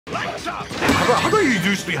How about you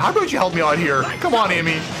do speed? How about you help me out here? Come on,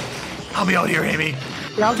 Amy. Help me out here, Amy.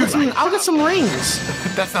 Yeah, I'll get some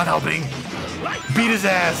rings. That's not helping. Beat his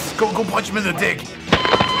ass. Go punch him in the dick.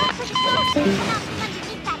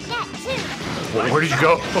 Where did you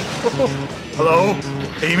go? Hello?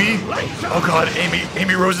 Amy? Oh god,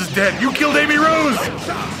 Amy Rose is dead. You killed Amy Rose!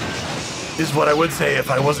 Is what I would say if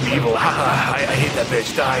I wasn't evil. I hate that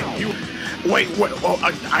bitch. Die. Wait. Oh,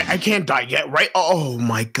 I can't die yet, right? Oh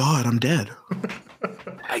my god, I'm dead.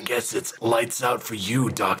 I guess it's lights out for you,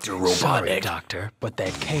 Dr. Robotnik. Sorry, Doctor, but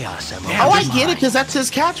that chaos emerald. Oh, I get it, because that's his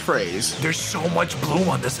catchphrase. There's so much blue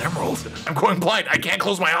on this emerald. I'm going blind. I can't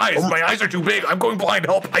close my eyes. My eyes are too big. I'm going blind.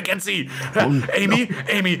 Help. I can't see.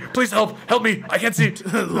 Amy, please help. Help me. I can't see.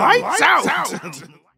 Lights out.